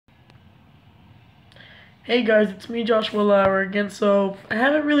Hey guys, it's me Joshua Lauer again. So I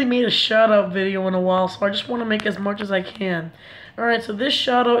haven't really made a shout out video in a while, so I just want to make as much as I can. Alright, so this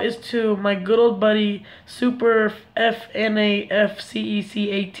shout out is to my good old buddy Superfnafcec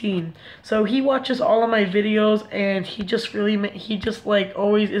 18. So he watches all of my videos and he just like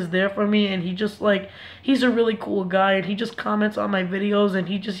always is there for me, and he's a really cool guy, and he just comments on my videos, and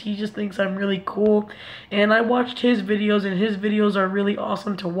he just thinks I'm really cool. And I watched his videos, and his videos are really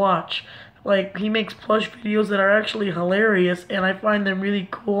awesome to watch. Like, he makes plush videos that are actually hilarious, and I find them really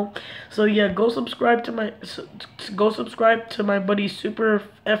cool. So yeah, go subscribe to my buddy Super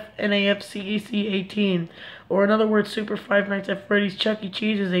FNAFCEC 18, or in other words, Super Five Nights at Freddy's Chuck E.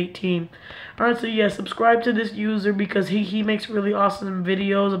 Cheese is 18. Alright, so yeah, subscribe to this user because he makes really awesome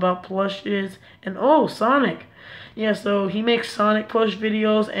videos about plushes. And oh, Sonic. Yeah, so he makes Sonic plush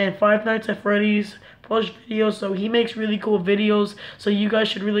videos and Five Nights at Freddy's plush videos. So he makes really cool videos. So you guys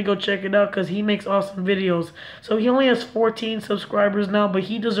should really go check it out because he makes awesome videos. So he only has 14 subscribers now, but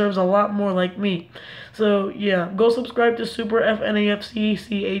he deserves a lot more like me. So yeah, go subscribe to Super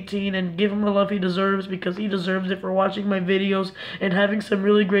FNAFCEC 18 and give him the love he deserves, because he deserves it for watching my videos and having some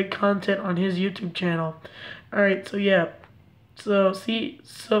really great content on his YouTube channel. Alright, so yeah. So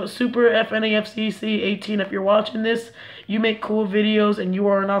Super FNAFCC 18, if you're watching this, you make cool videos and you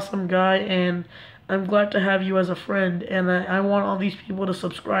are an awesome guy, and I'm glad to have you as a friend, and I want all these people to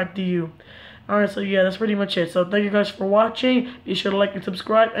subscribe to you. Alright, so yeah, that's pretty much it. So thank you guys for watching. Be sure to like and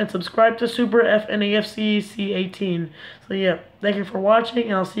subscribe to Super FNAFCC 18. So yeah, thank you for watching,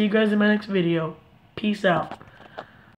 and I'll see you guys in my next video. Peace out.